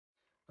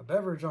A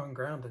Beverage On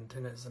Ground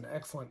antenna is an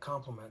excellent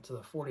complement to the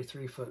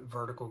 43-foot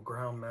vertical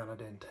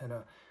ground-mounted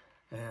antenna,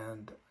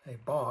 and a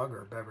BOG,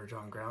 or Beverage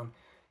On Ground,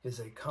 is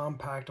a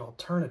compact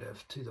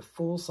alternative to the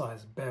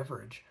full-size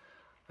beverage,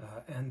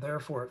 and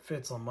therefore it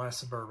fits on my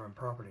suburban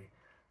property.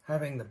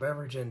 Having the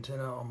beverage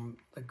antenna on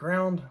the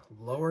ground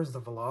lowers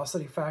the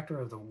velocity factor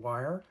of the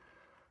wire,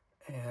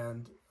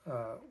 and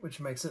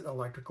which makes it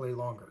electrically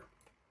longer.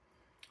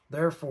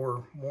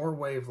 Therefore, more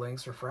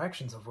wavelengths or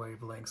fractions of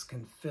wavelengths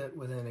can fit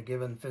within a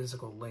given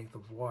physical length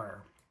of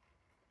wire.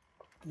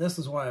 This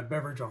is why a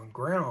beverage on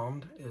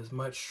ground is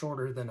much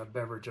shorter than a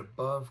beverage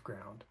above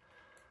ground.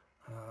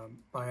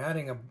 By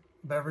adding a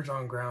beverage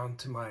on ground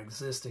to my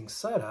existing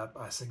setup,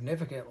 I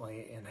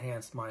significantly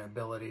enhanced my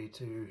ability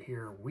to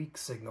hear weak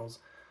signals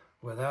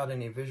without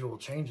any visual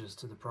changes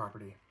to the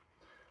property.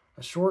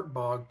 A short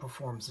BOG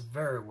performs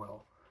very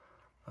well.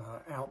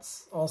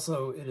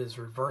 Also, it is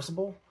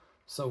reversible,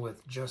 so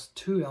with just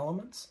 2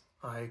 elements,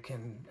 I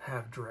can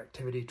have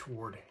directivity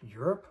toward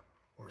Europe,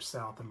 or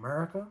South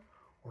America,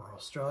 or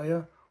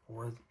Australia,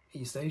 or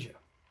East Asia.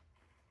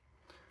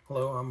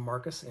 Hello, I'm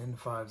Marcus,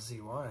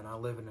 N5ZY, and I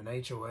live in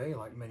an HOA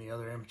like many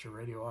other amateur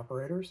radio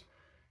operators,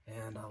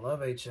 and I love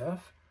HF,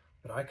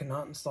 but I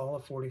cannot install a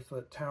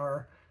 40-foot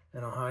tower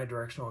and a high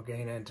directional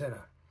gain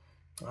antenna.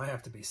 I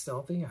have to be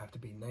stealthy, I have to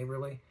be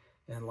neighborly,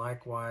 and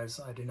likewise,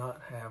 I do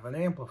not have an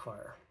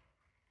amplifier.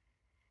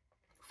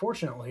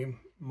 Fortunately,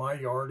 my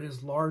yard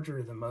is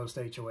larger than most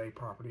HOA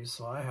properties,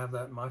 so I have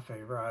that in my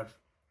favor. I've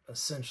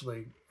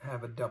essentially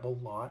have a double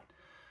lot.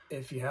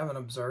 If you haven't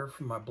observed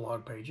from my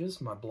blog pages,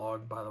 my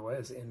blog, by the way,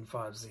 is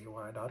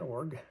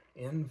n5zy.org,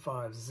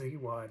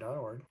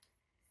 n5zy.org.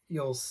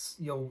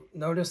 You'll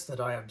notice that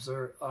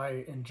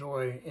I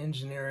enjoy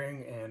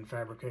engineering and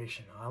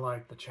fabrication. I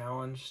like the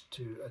challenge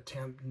to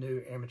attempt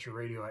new amateur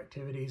radio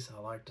activities.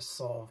 I like to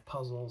solve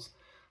puzzles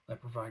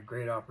that provide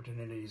great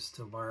opportunities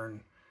to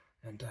learn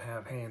and to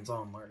have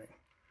hands-on learning.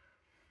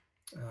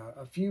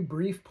 A few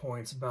brief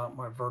points about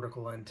my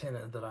vertical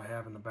antenna that I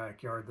have in the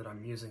backyard that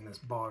I'm using this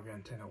BOG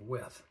antenna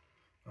with.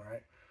 All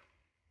right.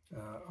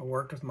 I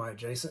worked with my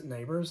adjacent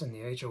neighbors in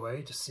the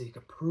HOA to seek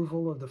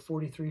approval of the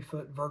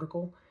 43-foot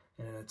vertical,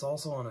 and it's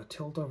also on a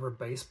tilt-over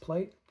base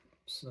plate.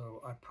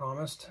 So I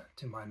promised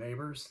to my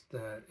neighbors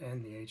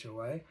and the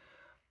HOA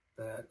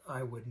that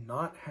I would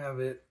not have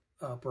it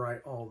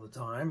upright all the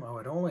time. I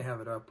would only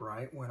have it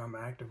upright when I'm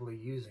actively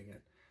using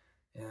it.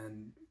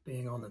 And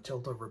being on the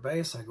tilt-over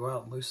base, I go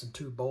out and loosen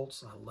 2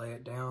 bolts, I lay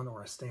it down,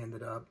 or I stand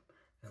it up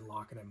and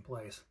lock it in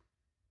place.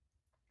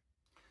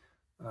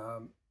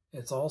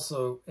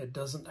 It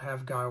doesn't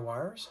have guy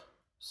wires.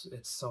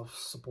 It's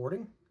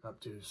self-supporting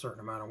up to a certain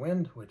amount of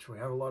wind, which we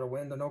have a lot of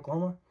wind in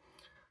Oklahoma.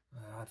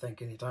 I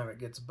think anytime it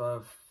gets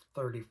above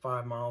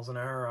 35 miles an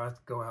hour, I have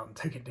to go out and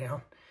take it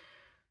down.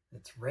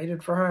 It's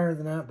rated for higher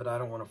than that, but I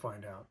don't want to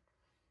find out.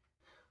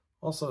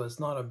 Also, it's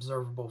not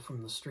observable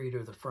from the street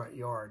or the front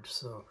yard,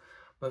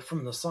 but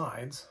from the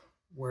sides,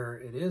 where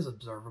it is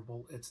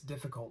observable, it's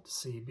difficult to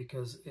see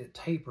because it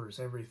tapers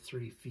every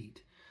 3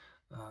 feet.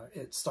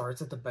 It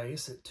starts at the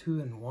base at 2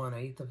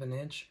 1/8 of an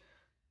inch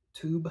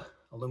tube,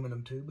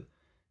 aluminum tube,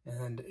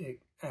 and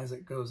as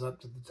it goes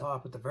up to the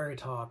top, at the very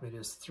top, it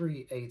is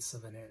 3/8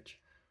 of an inch.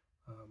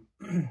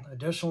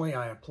 Additionally,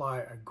 I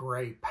apply a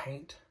gray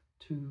paint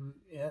to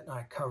it, and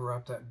I cover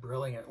up that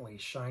brilliantly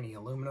shiny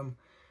aluminum,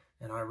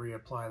 and I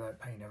reapply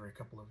that paint every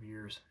couple of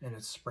years, and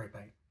it's spray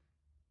paint.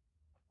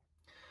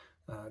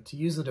 To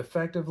use it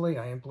effectively,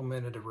 I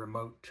implemented a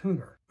remote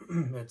tuner.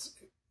 It's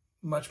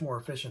much more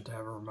efficient to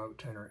have a remote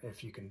tuner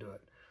if you can do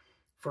it.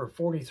 For a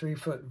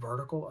 43-foot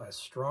vertical, I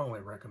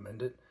strongly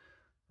recommend it.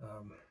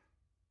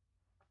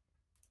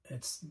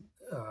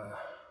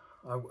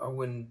 I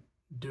wouldn't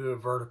do a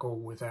vertical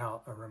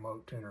without a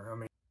remote tuner. I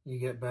mean, you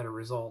get better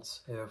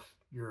results if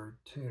your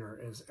tuner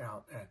is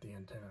out at the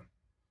antenna.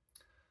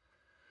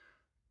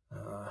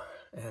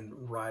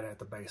 And right at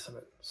the base of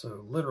it.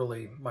 So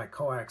literally my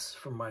coax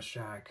from my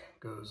shack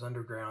goes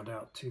underground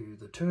out to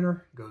the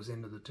tuner, goes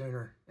into the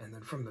tuner, and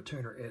then from the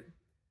tuner it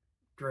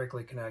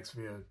directly connects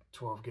via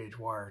 12-gauge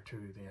wire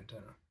to the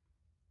antenna.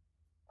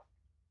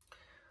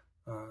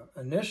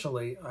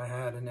 Initially I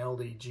had an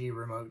LDG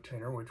remote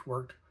tuner which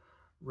worked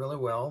really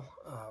well,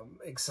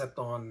 except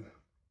on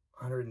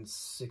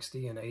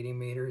 160 and 80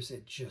 meters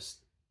it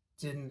just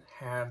didn't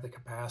have the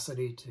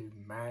capacity to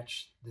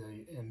match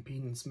the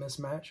impedance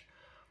mismatch.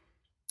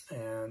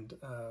 And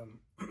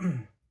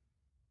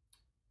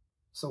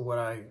so what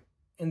I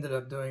ended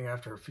up doing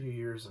after a few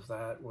years of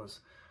that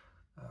was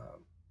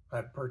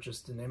I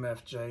purchased an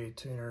MFJ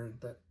tuner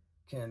that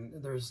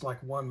there's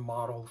like one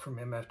model from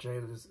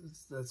MFJ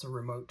that's a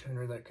remote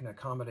tuner that can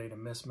accommodate a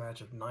mismatch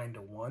of 9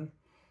 to 1.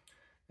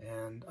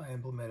 And I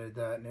implemented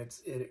that, and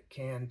it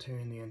can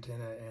tune the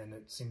antenna, and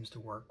it seems to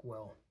work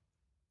well.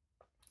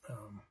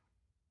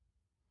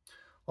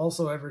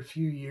 Also, every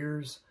few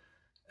years,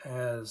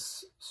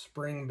 as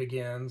spring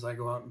begins, I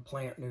go out and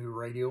plant new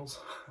radials.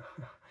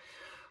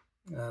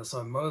 So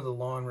I mow the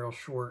lawn real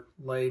short,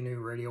 lay new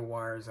radial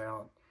wires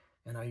out,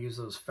 and I use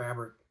those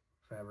fabric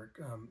fabric.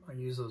 I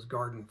use those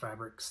garden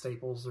fabric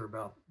staples. They're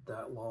about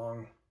that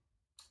long.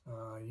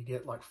 You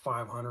get like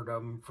 500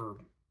 of them for,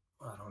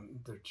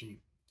 they're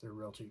cheap. They're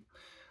real cheap.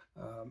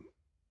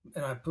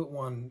 And I put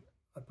one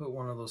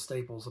of those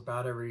staples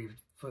about every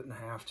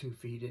 1.5 to 2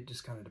 feet. It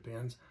just kind of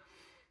depends,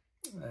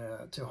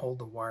 to hold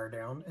the wire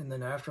down. And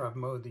then after I've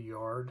mowed the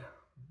yard,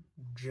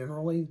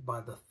 generally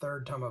by the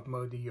 3rd time I've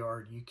mowed the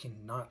yard, you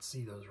cannot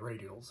see those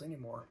radials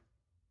anymore.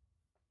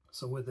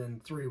 So within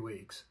 3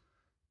 weeks,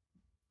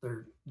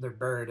 they're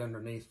buried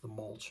underneath the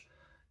mulch,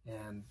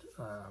 and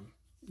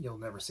you'll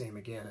never see them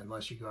again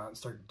unless you go out and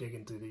start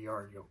digging through the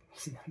yard. You'll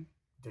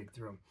dig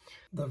through them.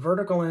 The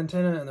vertical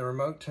antenna and the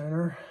remote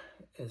tuner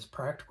is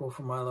practical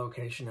for my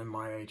location and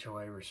my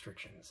HOA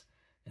restrictions,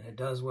 and it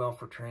does well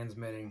for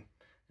transmitting,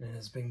 and it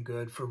has been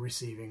good for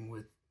receiving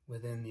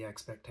within the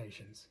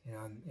expectations. You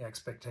know, and the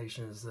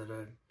expectation is that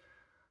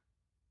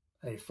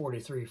a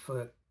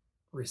 43-foot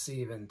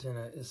receive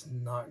antenna is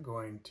not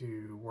going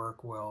to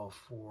work well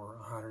for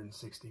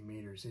 160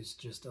 meters. It's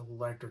just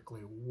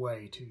electrically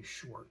way too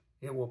short.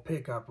 It will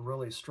pick up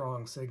really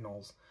strong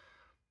signals,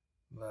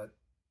 but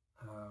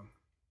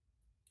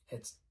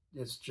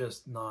it's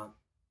just not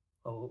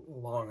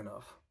long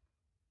enough.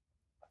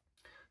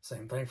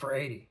 Same thing for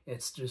 80.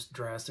 It's just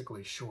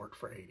drastically short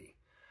for 80.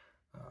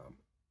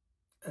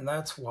 And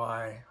that's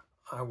why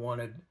I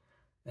wanted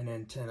an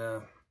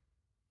antenna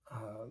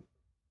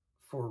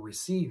for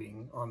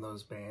receiving on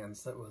those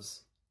bands that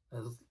was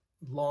as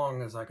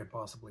long as I could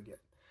possibly get.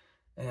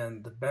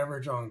 And the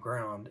Beverage On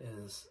Ground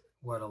is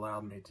what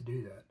allowed me to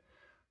do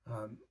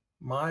that.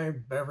 My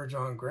Beverage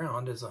On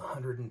Ground is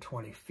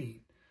 120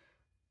 feet.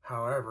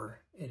 However,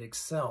 it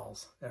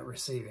excels at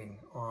receiving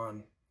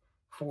on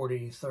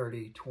 40,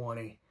 30,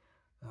 20.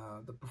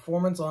 The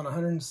performance on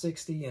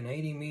 160 and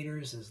 80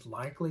 meters is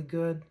likely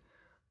good,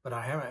 but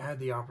I haven't had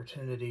the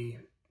opportunity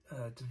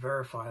to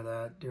verify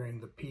that during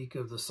the peak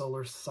of the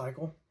solar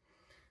cycle.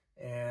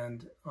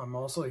 And I'm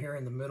also here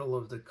in the middle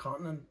of the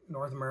continent,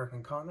 North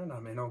American continent.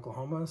 I'm in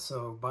Oklahoma,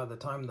 so by the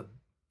time the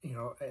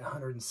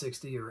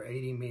 160 or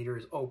 80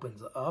 meters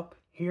opens up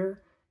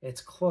here, it's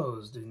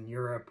closed in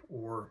Europe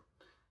or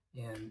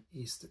in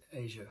East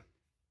Asia.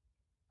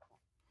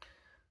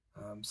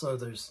 So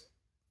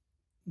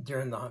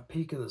during the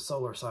peak of the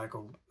solar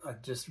cycle, I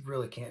just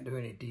really can't do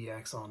any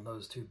DX on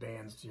those two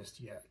bands just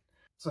yet.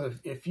 So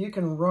if you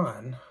can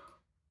run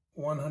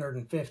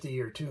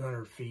 150 or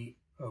 200 feet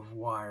of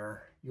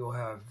wire, you'll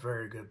have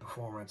very good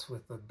performance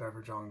with the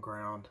Beverage On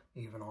Ground,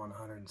 even on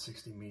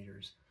 160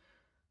 meters.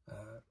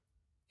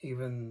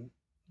 Even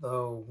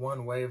though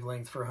one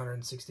wavelength for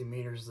 160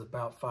 meters is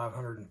about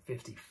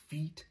 550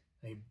 feet,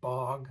 a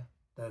BOG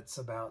that's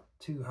about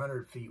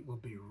 200 feet will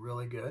be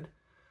really good.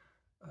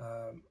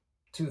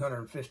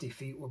 250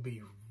 feet will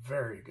be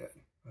very good,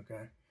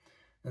 okay?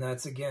 And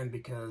that's again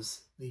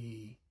because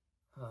the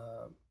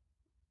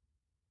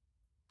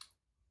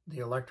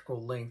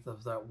electrical length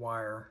of that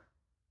wire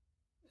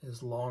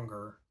is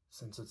longer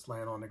since it's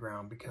laying on the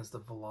ground, because the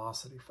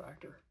velocity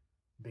factor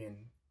being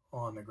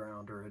on the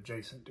ground or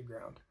adjacent to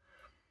ground.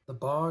 The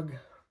BOG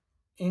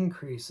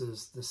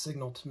increases the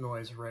signal to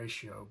noise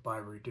ratio by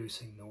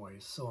reducing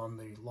noise. So on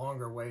the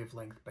longer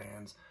wavelength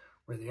bands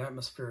where the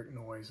atmospheric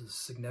noise is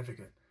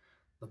significant,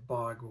 the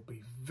BOG will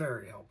be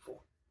very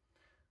helpful.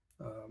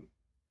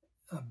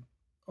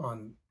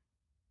 On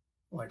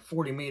like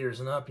 40 meters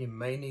and up, you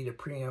may need a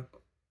preamp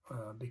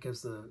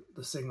because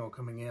the signal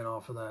coming in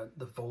off of that,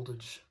 the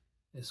voltage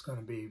is going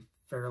to be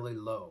fairly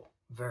low,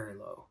 very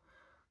low.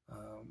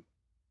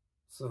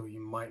 So you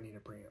might need a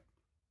preamp.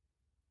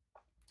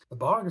 The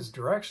BOG is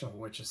directional,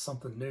 which is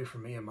something new for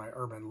me in my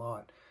urban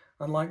lot.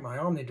 Unlike my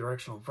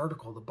omnidirectional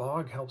vertical, the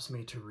BOG helps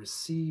me to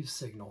receive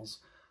signals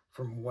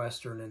from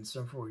Western and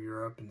Central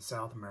Europe and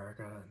South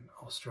America and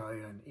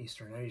Australia and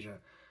Eastern Asia.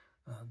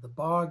 The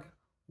BOG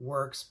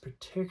works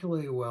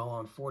particularly well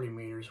on 40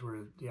 meters where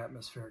the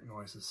atmospheric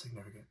noise is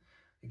significant.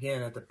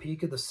 Again, at the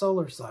peak of the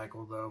solar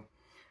cycle, though,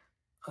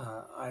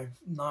 I've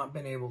not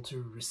been able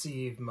to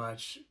receive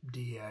much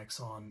DX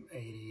on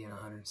 80 and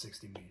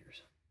 160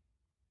 meters.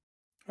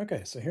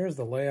 Okay, so here's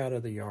the layout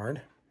of the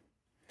yard.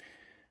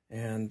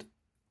 And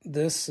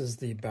this is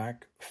the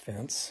back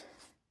fence,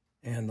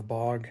 and the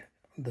BOG,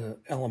 the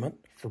element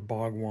for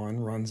BOG 1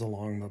 runs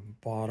along the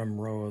bottom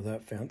row of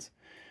that fence.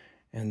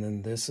 And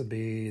then this would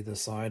be the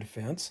side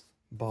fence.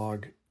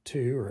 BOG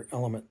 2 or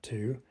element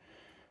 2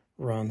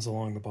 runs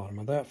along the bottom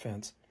of that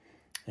fence.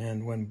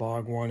 And when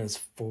BOG 1 is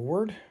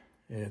forward,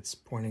 it's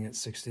pointing at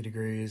 60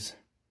 degrees.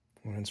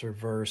 When it's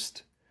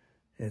reversed,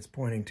 it's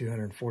pointing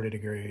 240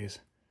 degrees.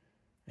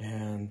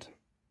 And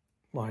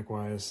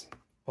likewise,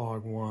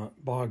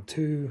 BOG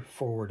 2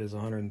 forward is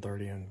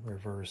 130 and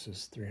reverse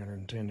is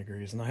 310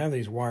 degrees. And I have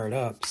these wired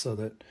up so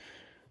that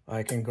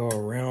I can go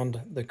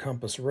around the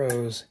compass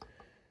rose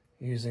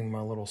using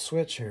my little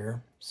switch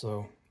here.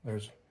 So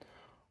there's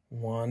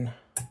 1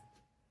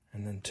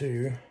 and then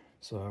 2.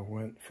 So I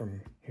went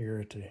from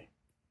here to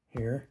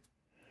here,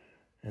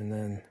 and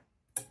then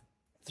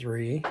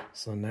 3.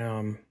 So now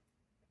I'm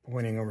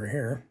pointing over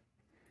here,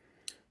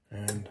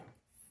 and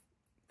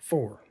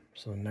 4.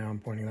 So now I'm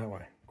pointing that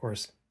way, of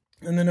course.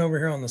 And then over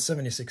here on the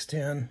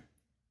 7610,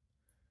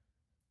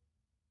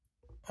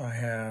 I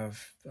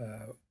have,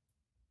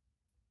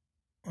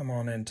 I'm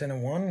on antenna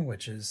 1,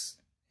 which is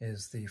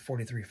the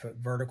 43-foot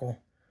vertical,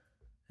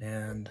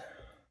 and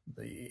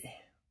the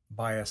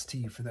bias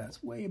T for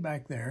that's way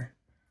back there.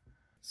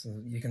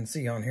 So you can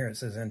see on here it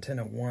says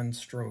antenna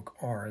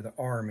 1/R. The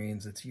R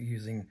means it's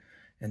using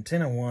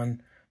antenna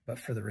 1, but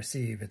for the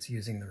receive, it's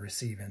using the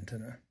receive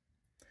antenna.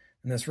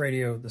 And this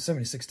radio, the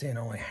 7610,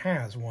 only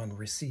has one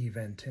receive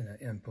antenna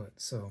input,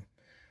 so,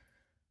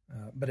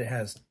 but it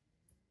has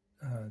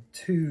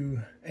 2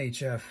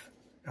 HF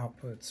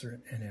outputs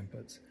and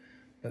inputs.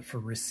 But for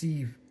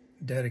receive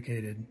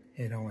dedicated,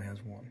 it only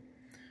has 1.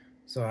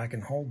 So I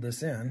can hold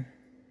this in,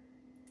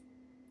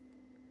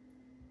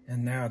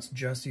 and now it's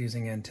just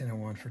using antenna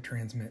 1 for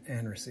transmit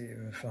and receive.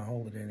 If I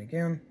hold it in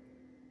again,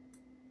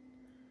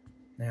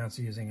 now it's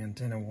using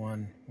antenna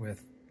 1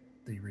 with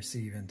the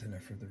receive antenna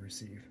for the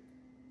receive.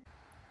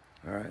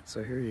 Alright,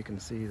 so here you can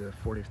see the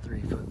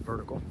 43-foot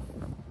vertical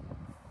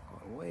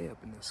going way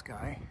up in the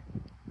sky.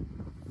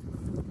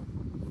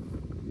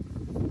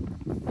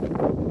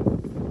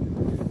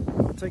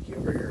 I'll take you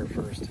over here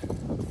first.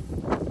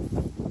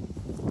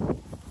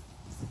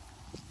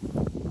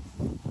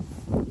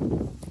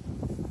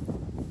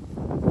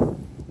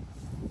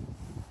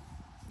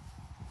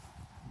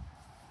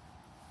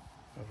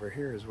 Over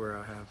here is where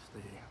I have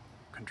the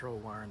control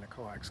wire and the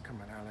coax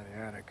coming out of the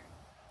attic,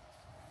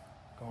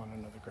 going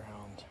into the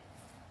ground,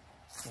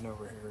 and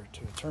over here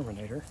to a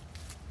terminator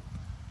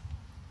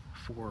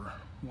for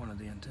one of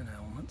the antenna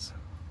elements.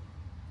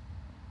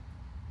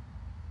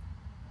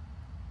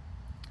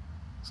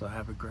 So I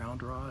have a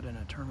ground rod and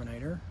a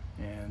terminator,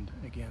 and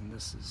again,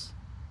 this is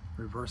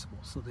reversible.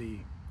 So the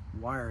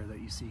wire that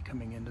you see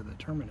coming into the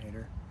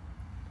terminator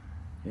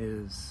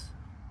is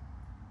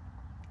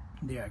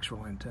the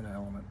actual antenna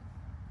element.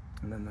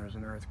 And then there's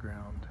an earth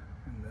ground,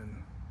 and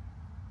then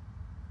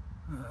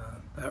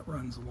that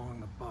runs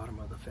along the bottom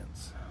of the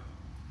fence,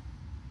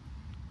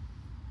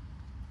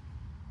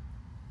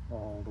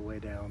 all the way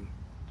down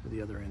to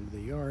the other end of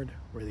the yard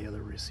where the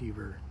other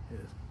receiver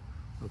is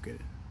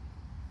located.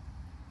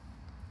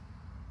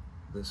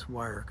 This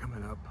wire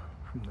coming up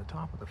from the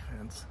top of the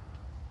fence,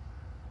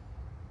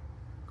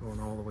 going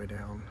all the way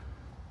down,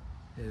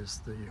 is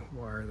the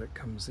wire that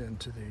comes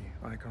into the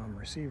ICOM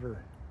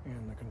receiver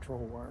and the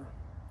control wire.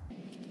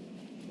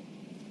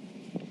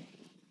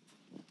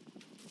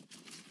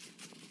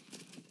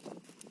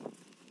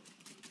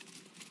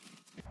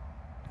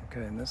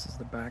 Okay, and this is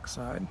the back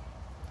side.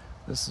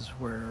 This is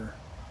where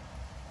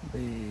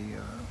the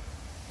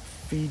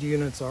feed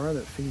units are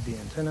that feed the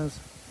antennas,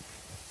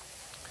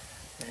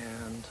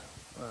 and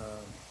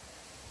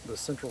the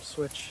central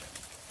switch,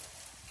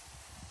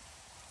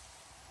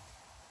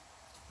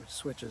 which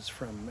switches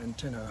from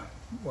antenna,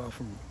 well,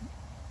 from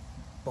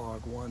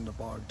BOG 1 to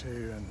BOG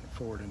 2 and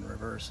forward and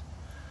reverse.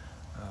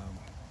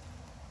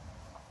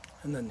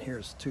 And then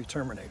here's 2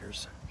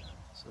 terminators.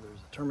 So there's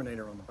a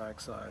terminator on the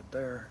back side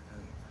there,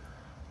 and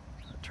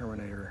a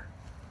terminator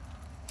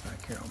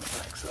back here on the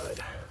back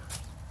side,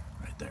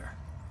 right there.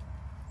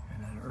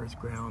 And then earth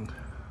ground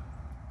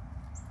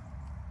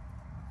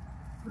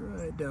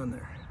right down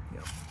there.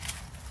 Yep.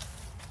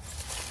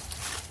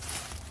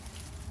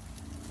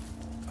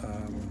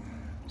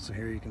 So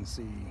here you can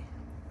see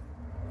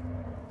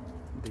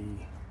the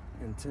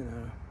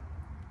antenna,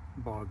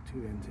 BOG 2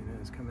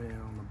 antenna is coming in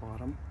on the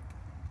bottom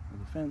of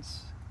the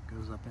fence,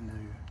 goes up into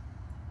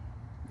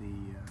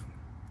the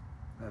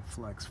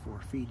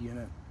BevFlex-4 feed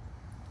unit.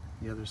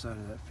 The other side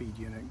of that feed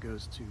unit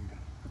goes to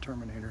a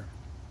terminator,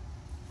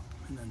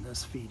 and then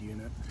this feed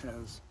unit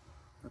has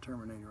a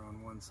terminator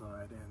on one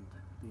side and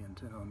the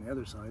antenna on the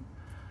other side,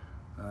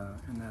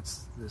 and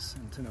that's this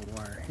antenna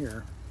wire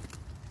here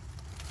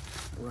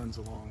that runs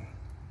along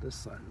this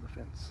side of the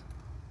fence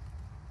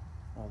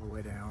all the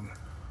way down,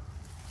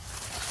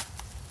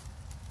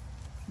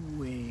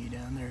 way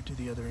down there to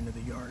the other end of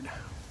the yard.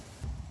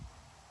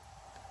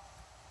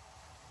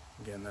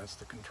 Again, that's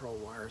the control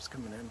wires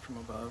coming in from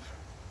above.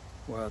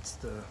 Well, it's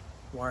the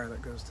wire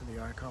that goes to the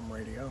ICOM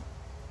radio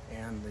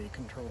and the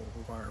control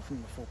wire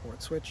from the full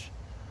port switch,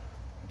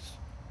 which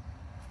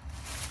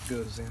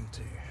goes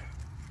into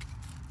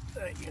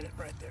that unit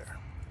right there.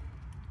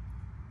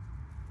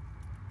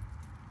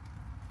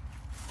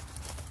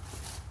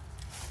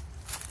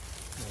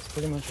 That's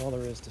pretty much all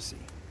there is to see.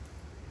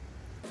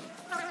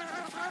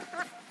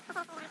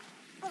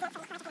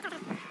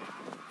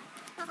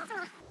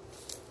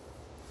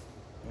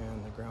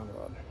 And the ground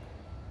rod.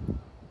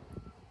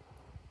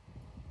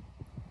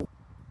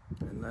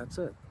 And that's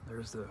it.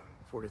 There's the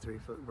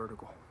 43-foot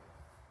vertical.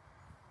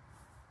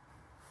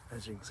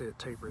 As you can see, it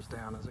tapers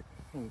down as it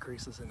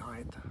increases in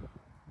height,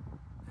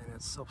 and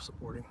it's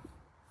self-supporting,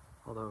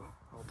 although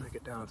I'll take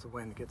it down if the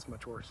wind gets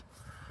much worse.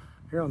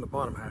 Here on the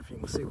bottom half you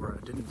can see where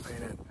I didn't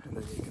paint it, and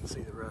then you can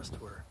see the rest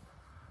where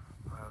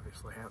I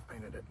obviously have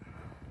painted it.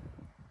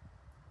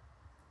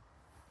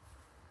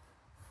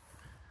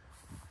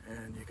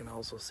 And you can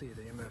also see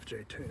the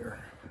MFJ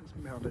tuner is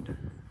mounted,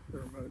 the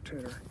remote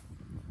tuner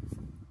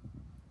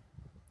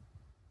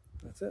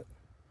That's it.